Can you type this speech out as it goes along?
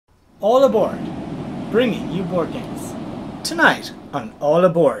All Aboard, bringing you board games. Tonight on All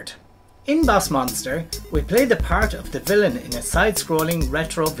Aboard. In Boss Monster, we play the part of the villain in a side-scrolling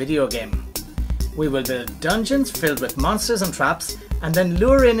retro video game. We will build dungeons filled with monsters and traps, and then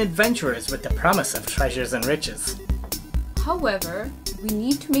lure in adventurers with the promise of treasures and riches. However, we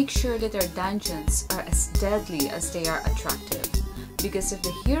need to make sure that our dungeons are as deadly as they are attractive, because if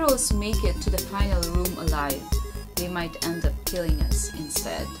the heroes make it to the final room alive, they might end up killing us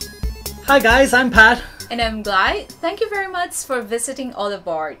instead. Hi guys, I'm Pat. And I'm Glai. Thank you very much for visiting All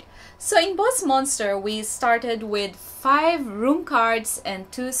Aboard. So in Boss Monster, we started with 5 room cards and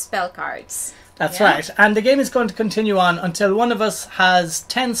 2 spell cards. That's right, and the game is going to continue on until one of us has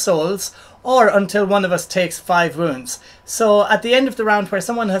 10 souls or until one of us takes 5 wounds. So at the end of the round where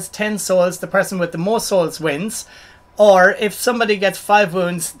someone has 10 souls, the person with the most souls wins. Or if somebody gets 5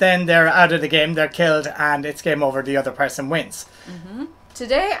 wounds, then they're out of the game, they're killed, and it's game over, the other person wins.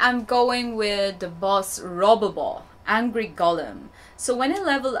 Today I'm going with the boss Robobo, Angry Golem. So when I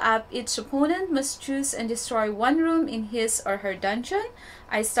level up, each opponent must choose and destroy 1 room in his or her dungeon.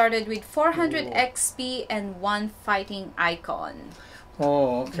 I started with 400 XP and 1 fighting icon.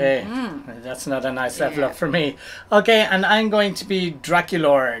 Oh, okay. That's not a nice level up for me. Okay, and I'm going to be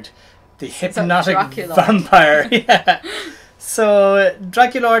Draculord, the hypnotic vampire. Yeah. So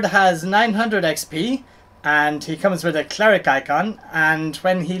Draculord has 900 XP, and he comes with a cleric icon, and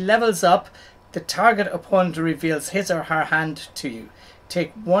when he levels up, the target opponent reveals his or her hand to you.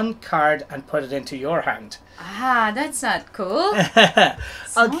 Take 1 card and put it into your hand. Ah, that's not cool.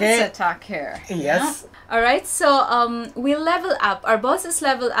 Okay. Attack here. Yes. Yeah. Alright, so we level up. Our bosses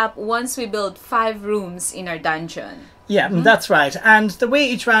level up once we build 5 rooms in our dungeon. Yeah, that's right. And the way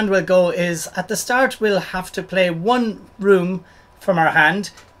each round will go is at the start we'll have to play 1 room from our hand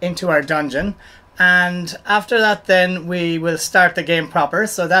into our dungeon. And after that then we will start the game proper.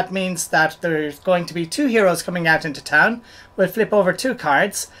 So that means that there's going to be 2 heroes coming out into town. We'll flip over 2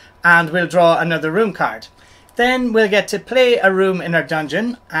 cards and we'll draw another room card. Then we'll get to play a room in our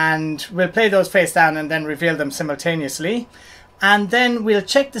dungeon and we'll play those face down and then reveal them simultaneously. And then we'll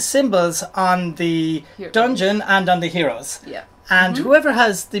check the symbols on the dungeon and on the heroes. Yeah. And whoever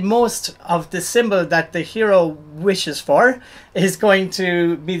has the most of the symbol that the hero wishes for is going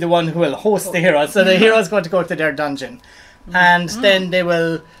to be the one who will host the hero. So the hero is going to go to their dungeon. And then they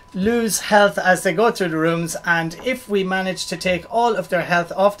will lose health as they go through the rooms. And if we manage to take all of their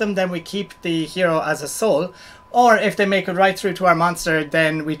health off them, then we keep the hero as a soul. Or if they make it right through to our monster,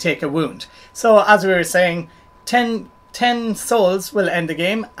 then we take a wound. So as we were saying, 10 souls will end the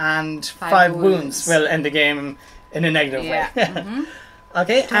game and 5 wounds will end the game in a negative way.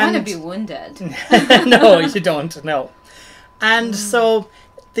 Okay, I want to be wounded. No, you don't, no. And so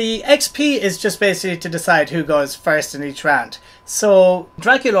the XP is just basically to decide who goes first in each round. So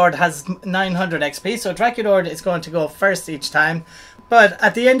Draculord has 900 XP, so Draculord is going to go first each time. But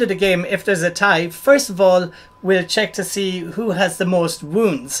at the end of the game, if there's a tie, first of all, we'll check to see who has the most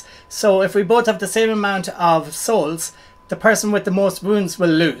wounds. So if we both have the same amount of souls, the person with the most wounds will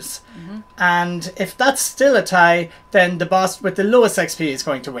lose. And if that's still a tie, then the boss with the lowest XP is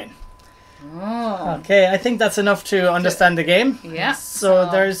going to win. Oh. Okay, I think that's enough to understand the game. Yeah. So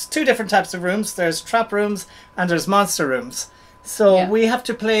there's 2 different types of rooms. There's trap rooms and there's monster rooms. So we have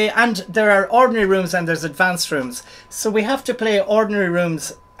to play, and there are ordinary rooms and there's advanced rooms. So we have to play ordinary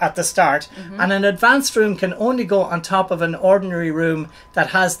rooms at the start, and an advanced room can only go on top of an ordinary room that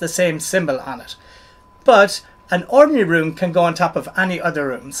has the same symbol on it. But an ordinary room can go on top of any other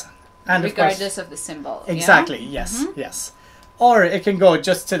rooms. And regardless of the symbol. Exactly, yes, yes. Or it can go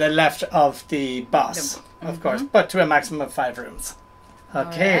just to the left of the boss, of course, but to a maximum of 5 rooms.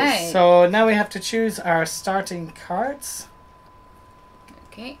 Okay, so now we have to choose our starting cards.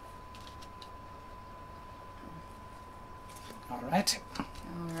 Okay. Alright.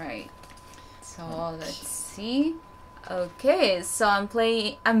 Alright. So let's see. Okay, so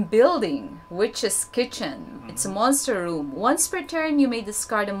I'm building Witch's Kitchen. It's a monster room. Once per turn, you may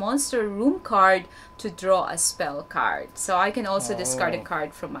discard a monster room card to draw a spell card. So I can also discard a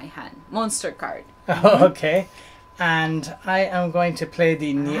card from my hand. Monster card. Okay. And I am going to play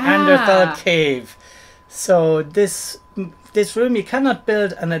the Neanderthal Cave. So this room, you cannot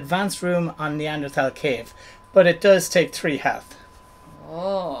build an advanced room on Neanderthal Cave, but it does take 3 health.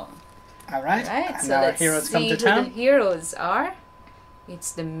 Oh. Alright, Right, and so our let's heroes see come to who town. the heroes are.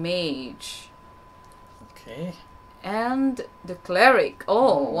 It's the mage. Okay. And the cleric.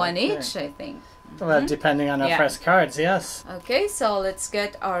 Oh, one okay. each, I think. Well, depending on our first cards, yes. Okay, so let's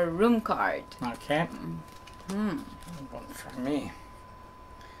get our room card. Okay. One for me.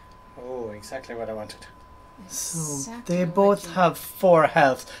 Oh, exactly what I wanted. So Exactly they what both you- have 4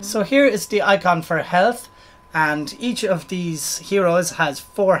 health. So here is the icon for health, and each of these heroes has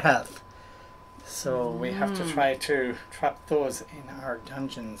 4 health. So we have to try to trap those in our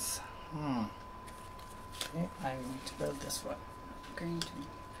dungeons. Okay, I'm going to build this one. Going to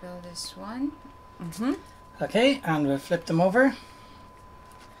fill this one. Okay, and we'll flip them over.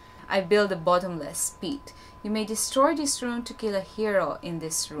 I build a bottomless pit. You may destroy this room to kill a hero in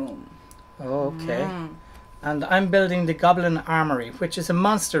this room. Okay. And I'm building the Goblin Armory, which is a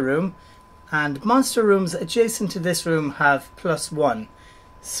monster room. And monster rooms adjacent to this room have +1.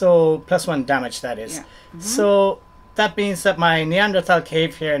 So, +1 damage, that is. Yeah. So, that means that my Neanderthal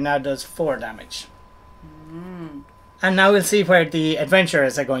cave here now does 4 damage. And now we'll see where the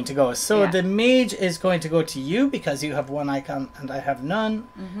adventurers are going to go. So, Yeah. the mage is going to go to you because you have 1 icon and I have none.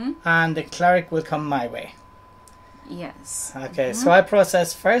 And the cleric will come my way. Yes. Okay, so I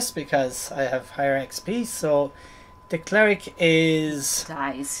process first because I have higher XP. So the cleric is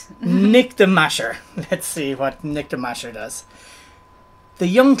Dies. Nick the Masher. Let's see what Nick the Masher does. The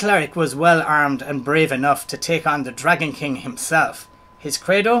young cleric was well armed and brave enough to take on the Dragon King himself. His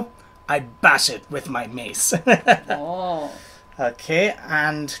credo, I bash it with my mace. Oh. Okay,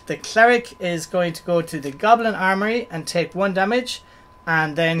 and the cleric is going to go to the Goblin Armory and take 1 damage.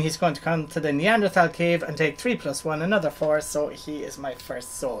 And then he's going to come to the Neanderthal cave and take 3 + 1, another 4. So he is my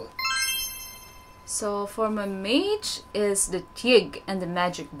first soul. So for my mage is the Tig and the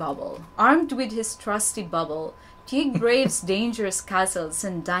magic bubble. Armed with his trusty bubble, Tig braves dangerous castles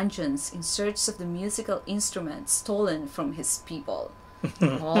and dungeons in search of the musical instruments stolen from his people.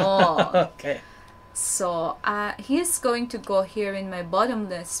 Oh. Okay. So he's going to go here in my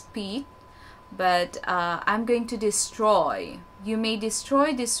bottomless pit, but I'm going to destroy. You may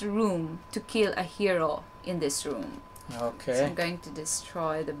destroy this room to kill a hero in this room. So Okay. I'm going to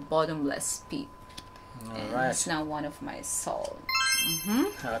destroy the bottomless pit. All And right. it's now one of my soul.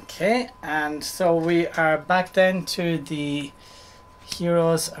 Okay, and so we are back then to the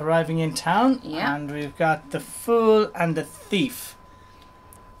heroes arriving in town. Yeah. And we've got the fool and the thief.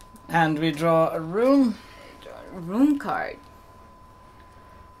 And we draw a room. Room card.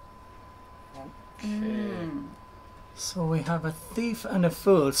 So we have a thief and a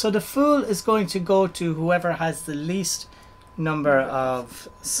fool. So the fool is going to go to whoever has the least number of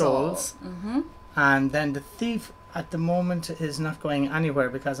souls. And then the thief at the moment is not going anywhere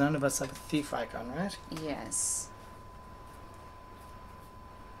because none of us have a thief icon, right? Yes.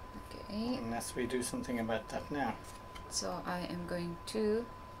 Okay. Unless we do something about that now. So I am going to.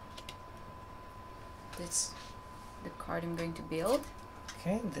 This the card I'm going to build.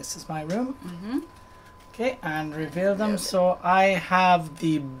 Okay, this is my room. Okay, and reveal them. So I have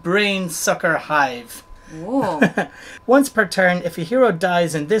the Brain Sucker Hive. Whoa. Once per turn, if a hero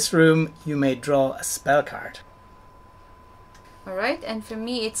dies in this room, you may draw a spell card. Alright, and for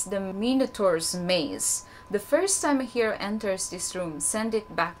me it's the Minotaur's Maze. The first time a hero enters this room, send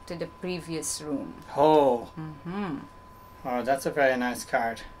it back to the previous room. Oh. Oh, that's a very nice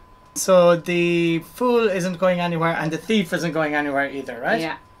card. So the fool isn't going anywhere and the thief isn't going anywhere either, right?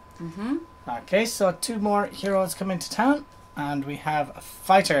 Yeah. Okay, so 2 more heroes come into town and we have a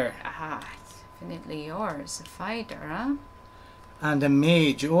fighter Ah, definitely yours. A fighter, huh? and a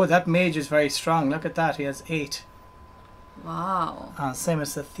mage. Oh, that mage is very strong. Look at that, he has 8. Wow. Same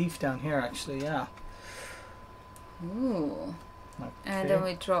as the thief down here, actually, yeah. Ooh. Okay. And then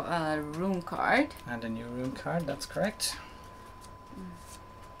we draw a room card. And a new room card, that's correct.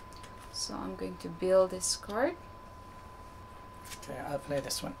 So I'm going to build this card. Okay, I'll play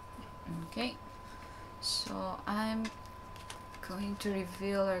this one. Okay. So I'm going to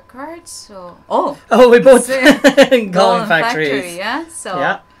reveal our cards. So Oh, we both Golem Golem Factory, Factories. yeah. So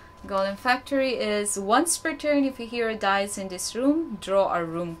Yeah. Golem Factory is once per turn. If a hero dies in this room, draw a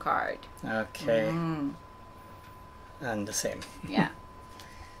room card. Okay. And the same. Yeah.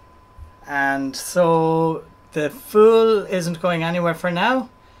 And so the fool isn't going anywhere for now.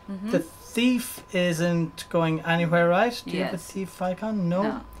 The thief isn't going anywhere, right? Do you have a Yes. thief icon? No.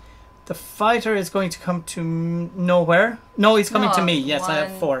 No. The fighter is going to come to nowhere. No, he's coming to me. Yes, I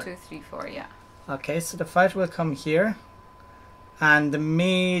have 4. 1, 2, 3, 4. Yeah. Okay, so the fighter will come here. And the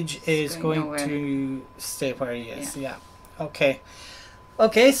mage is going going nowhere. to stay where he is. Yeah. Okay.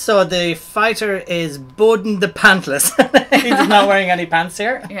 Okay, so the fighter is Boden the Pantless. He's not wearing any pants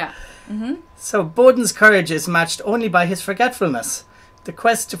here. Yeah. So Boden's courage is matched only by his forgetfulness. The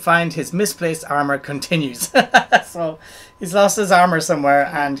quest to find his misplaced armor continues. So he's lost his armor somewhere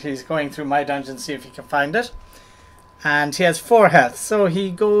and he's going through my dungeon to see if he can find it. And he has 4 health. So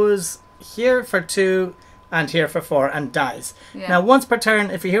he goes here for 2 and here for 4 and dies. Yeah. Now once per turn,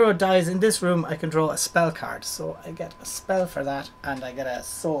 if a hero dies in this room, I can draw a spell card. So I get a spell for that, and I get a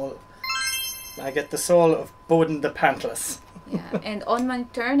soul. I get the soul of Bodin the Pantless. Yeah, and on my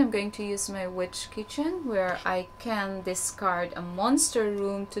turn, I'm going to use my Witch Kitchen, where I can discard a monster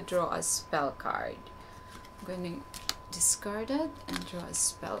room to draw a spell card. I'm going to discard it and draw a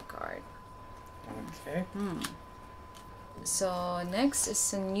spell card. Okay. So next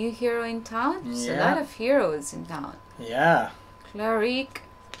is a new hero in town. There's a Yeah. lot of heroes in town. Yeah. Cleric.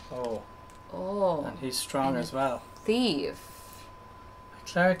 Oh, Oh, and he's strong as well. Thief. A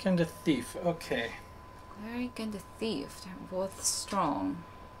cleric and a thief. Okay. Cleric and the Thief. They're both strong.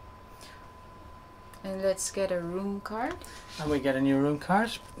 And let's get a room card. And we get a new room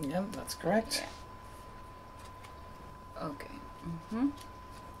card. Yeah, that's correct. Okay.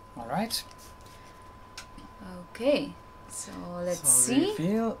 All right. Okay. So let's So see.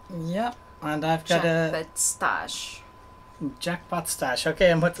 reveal. Yeah. And I've got a Jackpot stash. jackpot stash.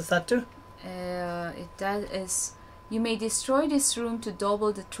 Okay, and what does that do? That is, you may destroy this room to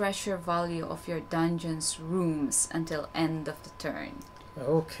double the treasure value of your dungeon's rooms until end of the turn.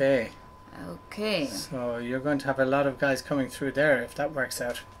 Okay. Okay. So you're going to have a lot of guys coming through there if that works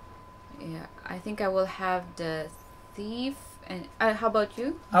out. Yeah, I think I will have the thief. And how about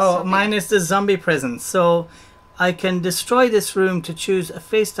you? Oh, Something? mine is the zombie prison. So I can destroy this room to choose a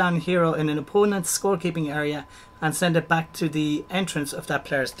face-down hero in an opponent's scorekeeping area and send it back to the entrance of that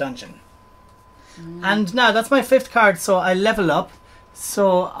player's dungeon. And now that's my 5th card, so I level up.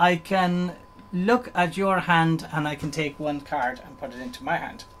 So I can look at your hand and I can take 1 card and put it into my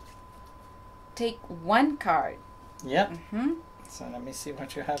hand. Take 1 card. Yep. So let me see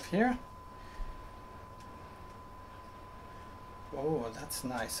what you have here. Oh, that's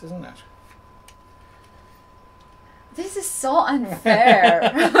nice, isn't it? This is so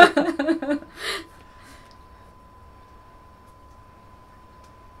unfair.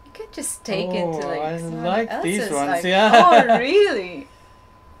 You could just take it to I someone like these else's, ones, like, yeah. Oh, really?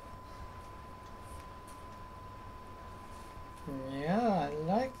 Yeah, I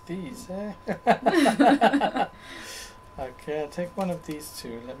like these. Eh? Okay, I'll take one of these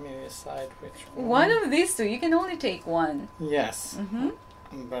two. Let me decide which one. One of these two. You can only take one. Yes.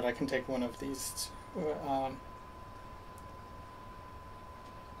 But I can take one of these two.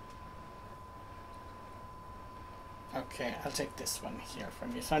 Okay, I'll take this one here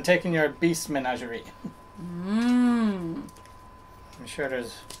from you. So I'm taking your Beast Menagerie. I'm sure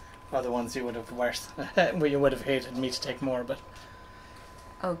there's other ones you would have worse, where you would have hated me to take more, but...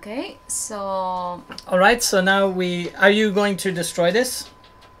 Okay, so... Alright, so now are you going to destroy this?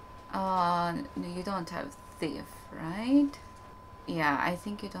 No, you don't have thief, right? Yeah, I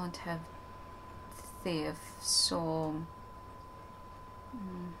think you don't have thief, so...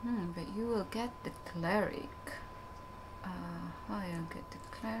 but you will get the cleric. You'll get the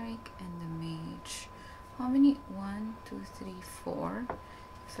cleric and the mage. How many? 1, 2, 3, 4.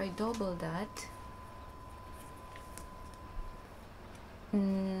 If I double that...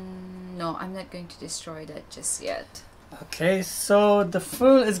 no, I'm not going to destroy that just yet. Okay, so the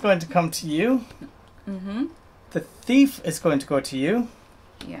fool is going to come to you. The thief is going to go to you.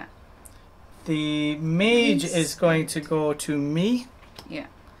 Yeah. The mage is going to go to me. Yeah.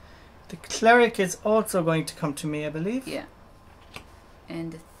 The cleric is also going to come to me, I believe. Yeah.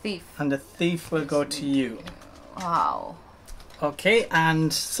 And the thief. And the thief will go to you. Wow. Okay,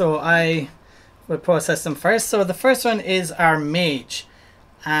 and so I will process them first. So the first one is our mage.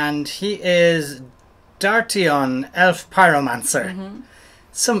 And he is Dartion, Elf Pyromancer.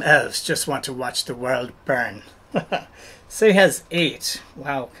 Some elves just want to watch the world burn. So he has 8.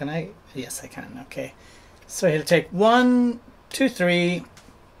 Wow, can I? Yes, I can. Okay. So he'll take 1, 2, 3,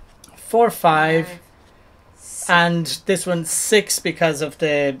 4, 5. And this one's 6 because of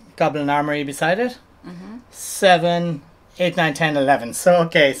the Goblin Armory beside it. 7, 8, 9, 10, 11. So,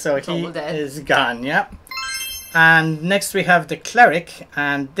 okay, so he is gone, yep. And next we have the Cleric,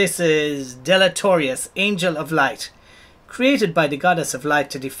 and this is Delatorius, Angel of Light. Created by the Goddess of Light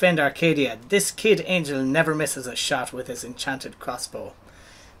to defend Arcadia, this kid angel never misses a shot with his enchanted crossbow.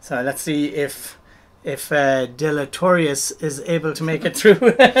 So let's see if Delatorius is able to make it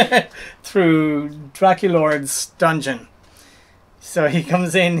through through Draculord's dungeon. So he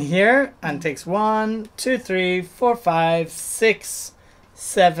comes in here and takes 1, 2, 3, 4, 5, 6,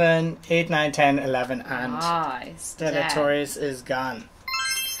 7, 8, 9, 10, 11, and Delatorius is gone.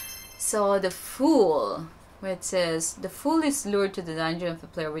 So the Fool, where it says, the Fool is lured to the dungeon of the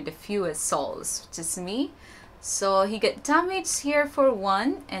player with the fewest souls, which is me. So he gets damaged here for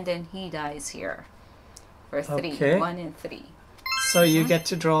 1, and then he dies here for 3. Okay. 1 and 3. So you get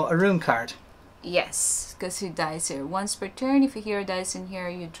to draw a room card. Yes, because he dies here. Once per turn, if a hero dies in here,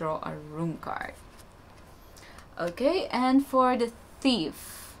 you draw a room card. Okay, and for the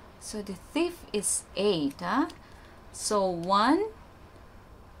thief. So the thief is 8, huh? So 1,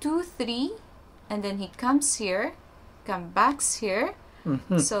 2, 3, and then he comes here, come back here.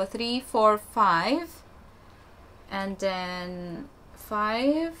 So 3, 4, 5, and then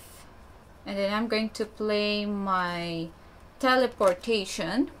 5, and then I'm going to play my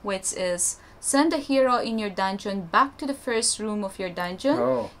teleportation, which is send a hero in your dungeon back to the first room of your dungeon.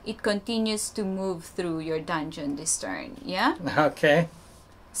 Oh. It continues to move through your dungeon this turn. Yeah? Okay.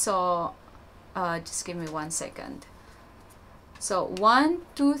 So, just give me 1 second. So, 1,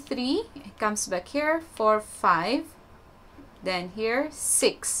 2, 3, it comes back here, 4, 5, then here,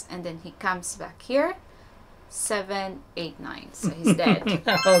 6, and then he comes back here, 7, 8, 9. So, he's dead.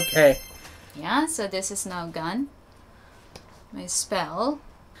 Okay. Yeah, so this is now gone. My spell.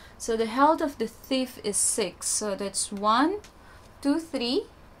 So the health of the thief is 6. So that's 1, 2, 3,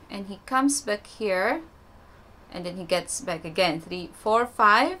 and he comes back here, and then he gets back again. 3, 4,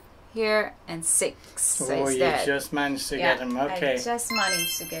 5 here, and 6. So Oh, he's you dead. just managed to get him. Okay. I just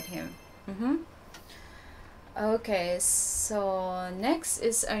managed to get him. Okay, so next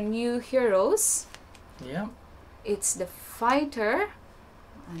is our new heroes. Yeah. It's the fighter,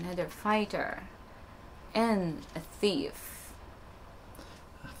 another fighter, and a thief.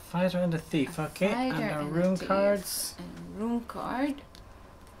 Fighter and a thief, okay. And our room cards. And room card.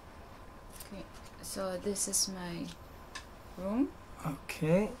 Okay, so this is my room.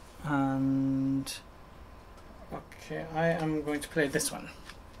 Okay, and okay, I am going to play this one.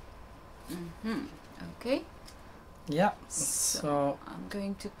 Okay. Yeah. So I'm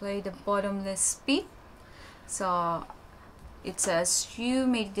going to play the bottomless pit. So it says you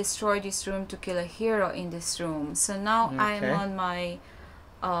may destroy this room to kill a hero in this room. So now I'm on my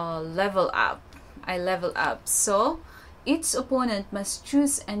level up. I level up. So each opponent must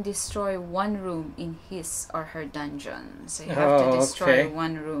choose and destroy one room in his or her dungeon. So you have to destroy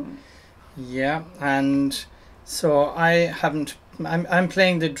one room. Yeah, and so I'm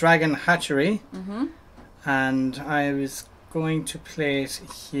playing the Dragon Hatchery, and I was going to play it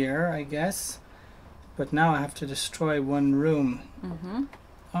here, I guess, but now I have to destroy one room.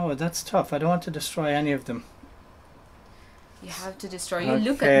 Oh, that's tough. I don't want to destroy any of them. You have to destroy. You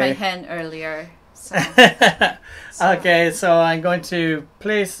look at my hand earlier. So. Okay, so I'm going to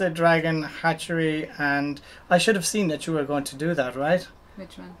place the Dragon Hatchery, and I should have seen that you were going to do that, right?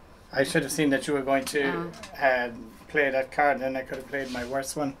 Which one? I should have seen that you were going to play that card, and then I could have played my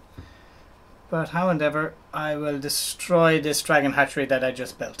worst one. But however, I will destroy this Dragon Hatchery that I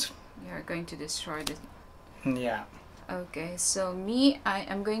just built. You're going to destroy it. Yeah. Okay, so me, I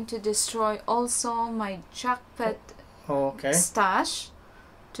am going to destroy also my jackpot stash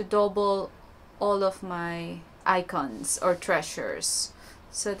to double all of my icons or treasures.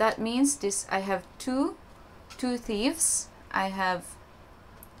 So that means this I have two thieves. I have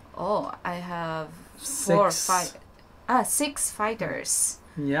six fighters.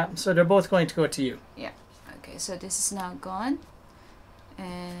 Yeah, so they're both going to go to you. Yeah. Okay, so this is now gone.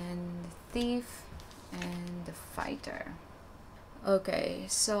 And the thief and the fighter. Okay,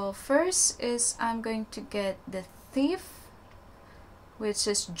 so first is I'm going to get the thief, which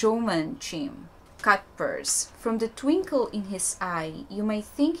is Joman Chim. Cut purse. From the twinkle in his eye, you may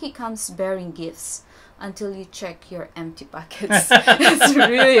think he comes bearing gifts until you check your empty pockets. It's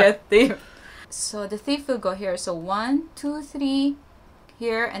really a thief. So the thief will go here. So 1, 2, 3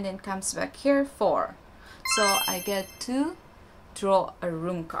 here, and then comes back here 4. So I get to draw a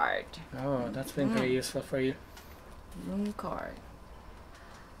room card. Oh, that's been very useful for you. Room card.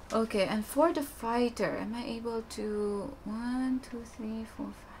 Okay, and for the fighter, am I able to 1, 2, 3, 4,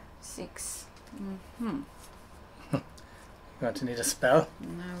 5, 6? You want to need a spell?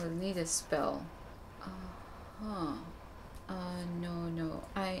 I will need a spell. No.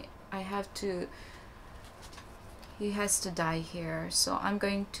 I have to. He has to die here, so I'm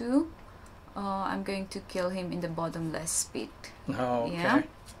going to kill him in the bottomless pit. Oh, okay. Yeah?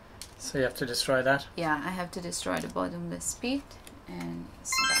 So you have to destroy that? Yeah, I have to destroy the bottomless pit, and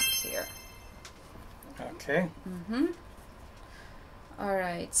it's back here. Okay.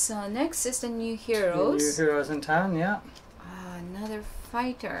 Alright, so next is the new heroes. New heroes in town, yeah. Another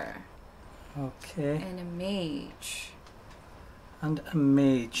fighter. Okay. And a mage. And a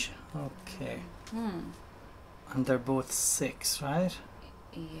mage. Okay. And they're both 6, right?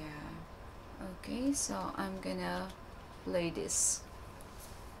 Yeah. Okay, so I'm gonna play this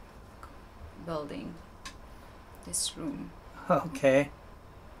building, this room. Okay.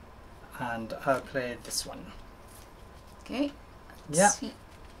 And I'll play this one. Okay. Yeah. See.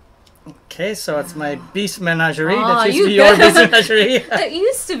 Okay, so it's my beast menagerie. Oh, That used you to be your beast menagerie. That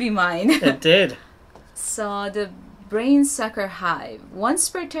used to be mine. It did. So the brain sucker hive. Once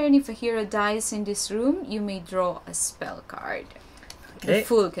per turn, if a hero dies in this room, you may draw a spell card. Okay. The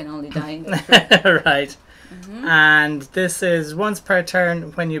fool can only die in that room. Right. And this is once per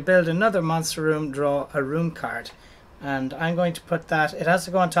turn. When you build another monster room, draw a room card. And I'm going to put that, it has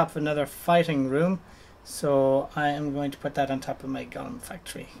to go on top of another fighting room. So I am going to put that on top of my gun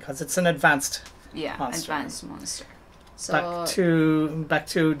factory because it's an advanced monster. Advanced monster. So back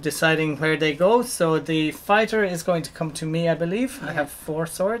to deciding where they go. So the fighter is going to come to me, I believe. I have 4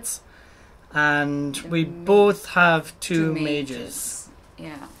 swords. And we both have 2 mages.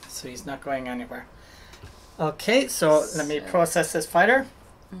 Yeah. So he's not going anywhere. Okay, so let me process this fighter.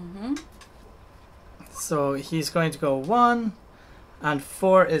 So he's going to go 1, and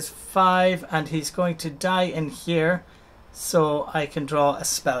 4 is 5, and he's going to die in here, so I can draw a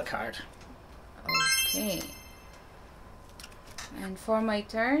spell card. Okay. And for my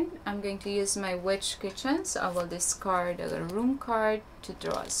turn, I'm going to use my witch kitchen, so I will discard a room card to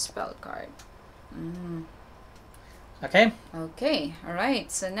draw a spell card. Okay. Okay,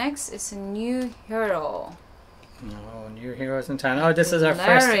 alright, so next is a new hero. Oh, new heroes in town. Oh, this is our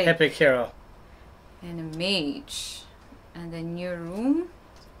first epic hero. And a mage. And a new room.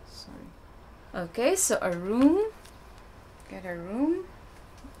 Sorry. Okay, so a room. Get a room.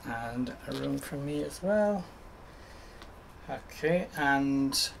 And a room for me as well. Okay,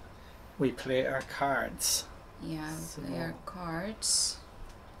 and we play our cards. Yeah, we play our cards.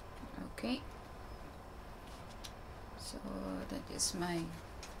 Okay. So that is my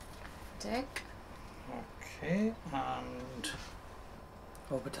deck. Okay, and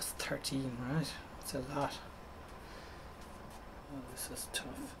oh, but that's 13, right? That's a lot. Oh, this is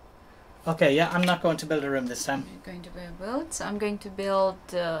tough. Okay, yeah, I'm not going to build a room this time. You're going to build. So I'm going to build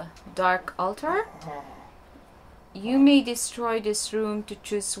Dark Altar. You may destroy this room to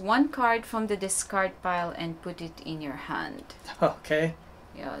choose 1 card from the discard pile and put it in your hand. Okay.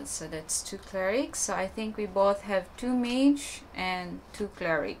 Yeah, so that's 2 clerics. So I think we both have 2 mage and 2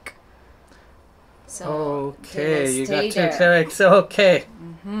 cleric. So okay, you got 2 clerics. Okay.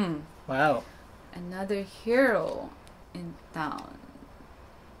 Wow. Another hero in town.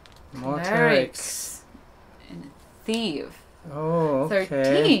 More clerics. And a thief. Oh, okay.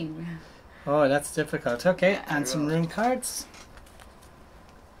 13. Oh, that's difficult. Okay, Yeah, and some room cards.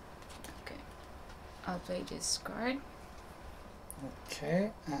 Okay. I'll play this card.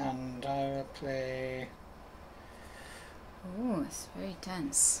 Okay, and I will play... Oh, it's very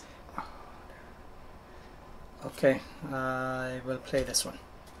tense. Okay, I will play this one.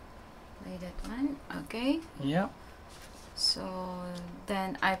 Play that one. Okay. Yeah. So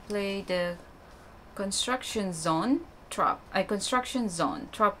then I play the construction zone trap. Construction zone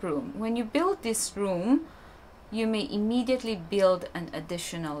trap room. When you build this room, you may immediately build an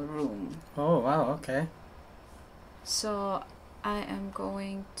additional room. Oh wow, okay. So I am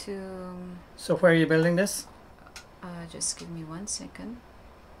going to... So where are you building this? Just give me 1 second.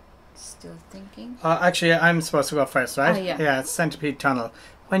 Still thinking. Actually, I'm supposed to go first, right? Yeah. Yeah, it's Centipede Tunnel.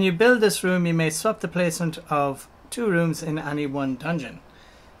 When you build this room, you may swap the placement of 2 rooms in any one dungeon.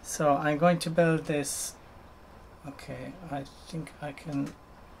 So I'm going to build this. Okay, I think I can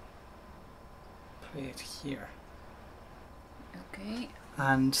play it here. Okay.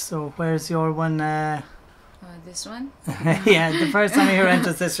 And so where's your one? This one? Yeah, the first time he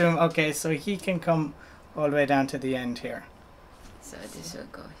enters this room. Okay, so he can come all the way down to the end here. So this will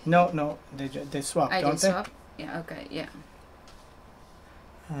go here. No, they swap, don't they? Swap? Yeah, okay, yeah.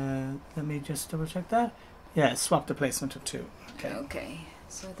 Let me just double check that. Yeah, swap the placement of 2. Okay. Okay,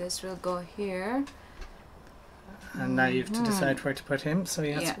 so this will go here. And now you have to decide where to put him. So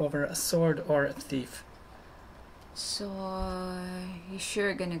he has to go over a sword or a thief. So you're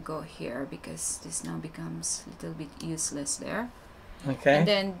sure gonna go here because this now becomes a little bit useless there. Okay. And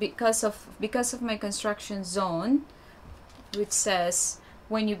then because of my construction zone, which says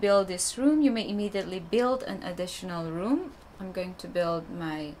when you build this room, you may immediately build an additional room. I'm going to build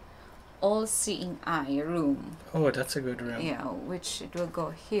my all-seeing eye room. Oh, that's a good room. Yeah, which it will go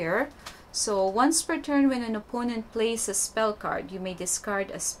here. So once per turn, when an opponent plays a spell card, you may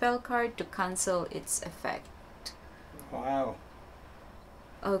discard a spell card to cancel its effect. Wow.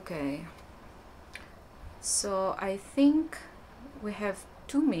 Okay. So I think we have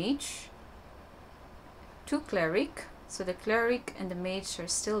 2 mage, 2 cleric. So the cleric and the mage are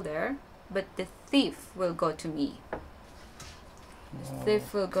still there, but the thief will go to me. The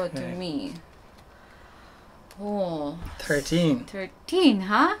thief will go to me. Oh. 13. 13,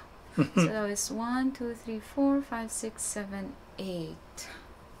 huh? So that was 1, 2, 3, 4, 5, 6, 7, 8.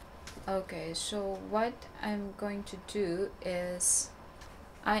 Okay, so what I'm going to do is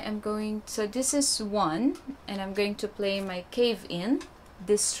so this is 1, and I'm going to play my cave in.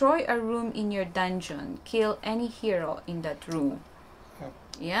 Destroy a room in your dungeon. Kill any hero in that room. Oh.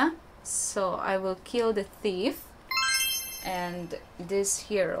 Yeah? So I will kill the thief, and this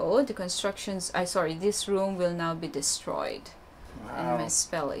hero, this room will now be destroyed. Wow. And my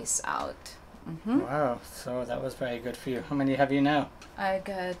spell is out. Wow, so that was very good for you. How many have you now? I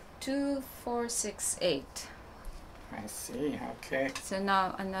got 2, 4, 6, 8. I see, okay. So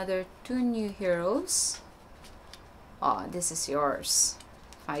now another 2 new heroes. Oh, this is yours.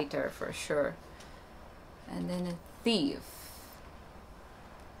 Fighter for sure. And then a thief.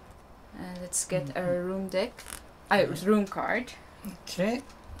 And let's get a room deck. Room card. Okay.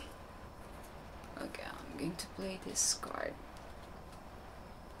 Okay, I'm going to play this card.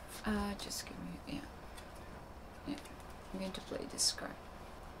 Just give me, yeah. I'm going to play this card.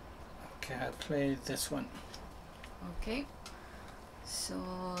 Okay, I'll play this one. Okay. So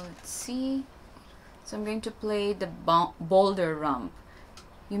let's see. So I'm going to play the boulder ramp.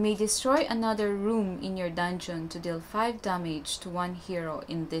 You may destroy another room in your dungeon to deal 5 damage to one hero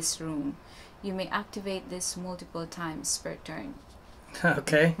in this room. You may activate this multiple times per turn.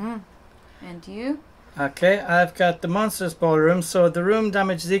 Okay. And you? Okay, I've got the monsters ballroom, so the room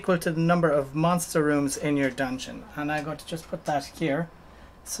damage is equal to the number of monster rooms in your dungeon. And I'm going to just put that here.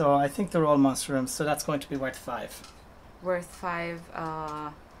 So I think they're all monster rooms, so that's going to be worth 5. Worth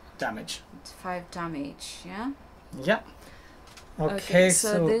 5 damage. 5 damage, yeah? Yep. Okay,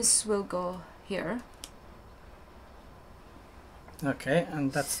 so this will go here. Okay,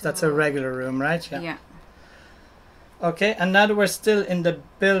 and that's a regular room, right? Yeah. Okay, and now that we're still in the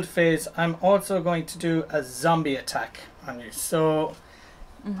build phase, I'm also going to do a zombie attack on you. So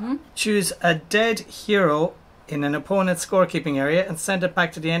choose a dead hero in an opponent's scorekeeping area and send it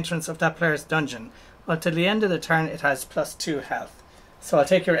back to the entrance of that player's dungeon. Until the end of the turn, it has +2 health. So I'll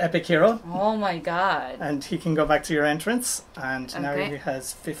take your epic hero. Oh my god. And he can go back to your entrance. And now he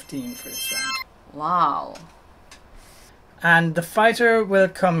has 15 for this round. Wow. And the fighter will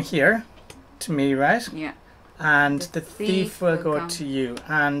come here to me, right? Yeah. And the thief will go to you.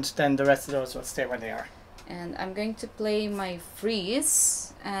 And then the rest of those will stay where they are. And I'm going to play my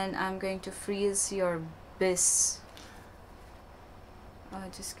freeze. And I'm going to freeze your bis.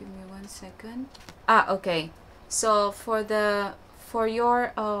 Just give me 1 second. Okay. So for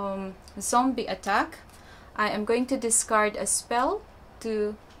your zombie attack, I am going to discard a spell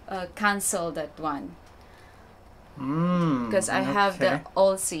to cancel that one. Because I have the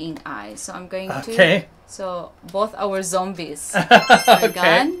all-seeing eye. So I'm going to... So both our zombies are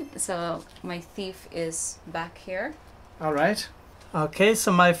gone. So my thief is back here. Alright. Okay,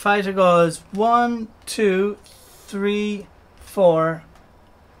 so my fighter goes 1, 2, 3, 4,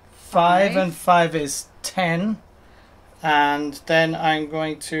 5, and 5 is 10. And then I'm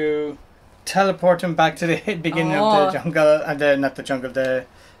going to teleport him back to the beginning of the jungle, not the jungle, the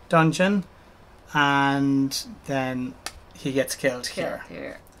dungeon. And then he gets killed here.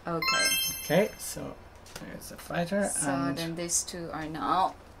 Okay. Okay, so there's the fighter. So then these 2 are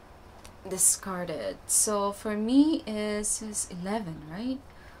now discarded. So for me is 11, right?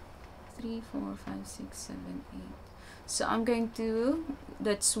 3, 4, 5, 6, 7, 8. So I'm going to,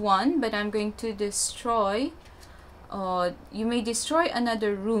 that's 1, but I'm going to destroy. You may destroy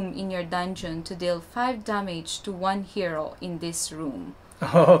another room in your dungeon to deal 5 damage to one hero in this room.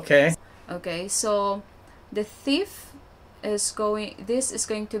 Okay. Okay, so the thief is going, this is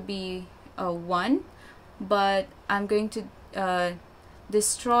going to be 1, but I'm going to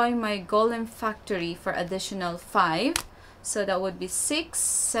destroy my golem factory for additional 5. So that would be 6,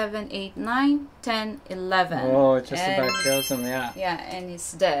 7, 8, 9, 10, 11. Oh, it just about kills him, yeah. Yeah, and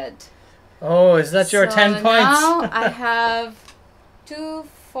he's dead. Oh, is that your 10 points? Now I have 2,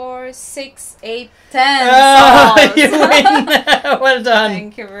 4, 6, 8, 10. Oh, you win! Well done.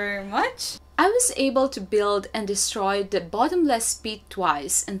 Thank you very much. I was able to build and destroy the bottomless pit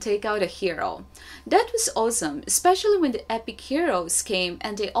twice and take out a hero. That was awesome, especially when the epic heroes came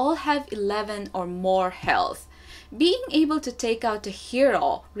and they all have 11 or more health. Being able to take out a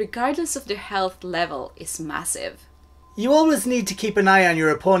hero, regardless of their health level, is massive. You always need to keep an eye on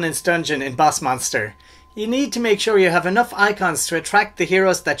your opponent's dungeon in Boss Monster. You need to make sure you have enough icons to attract the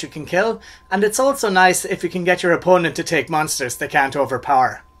heroes that you can kill, and it's also nice if you can get your opponent to take monsters they can't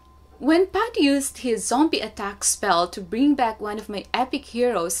overpower. When Pat used his zombie attack spell to bring back one of my epic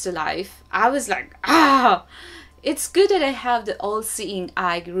heroes to life, I was like, ah! It's good that I have the all-seeing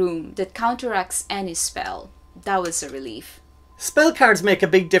eye room that counteracts any spell. That was a relief. Spell cards make a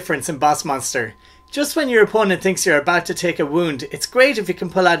big difference in Boss Monster. Just when your opponent thinks you're about to take a wound, it's great if you can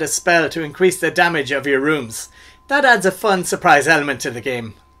pull out a spell to increase the damage of your rooms. That adds a fun surprise element to the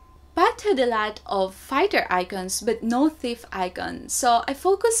game. Pact had a lot of fighter icons but no thief icon, so I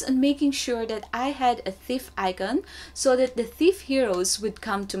focused on making sure that I had a thief icon so that the thief heroes would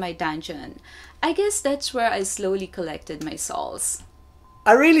come to my dungeon. I guess that's where I slowly collected my souls.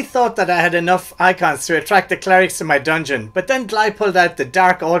 I really thought that I had enough icons to attract the clerics to my dungeon, but then Glai pulled out the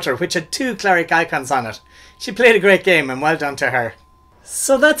Dark Altar, which had 2 cleric icons on it. She played a great game and well done to her.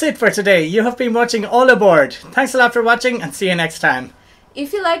 So that's it for today. You have been watching All Aboard. Thanks a lot for watching and see you next time.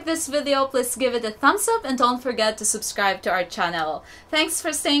 If you like this video, please give it a thumbs up and don't forget to subscribe to our channel. Thanks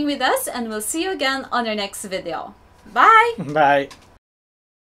for staying with us and we'll see you again on our next video. Bye! Bye.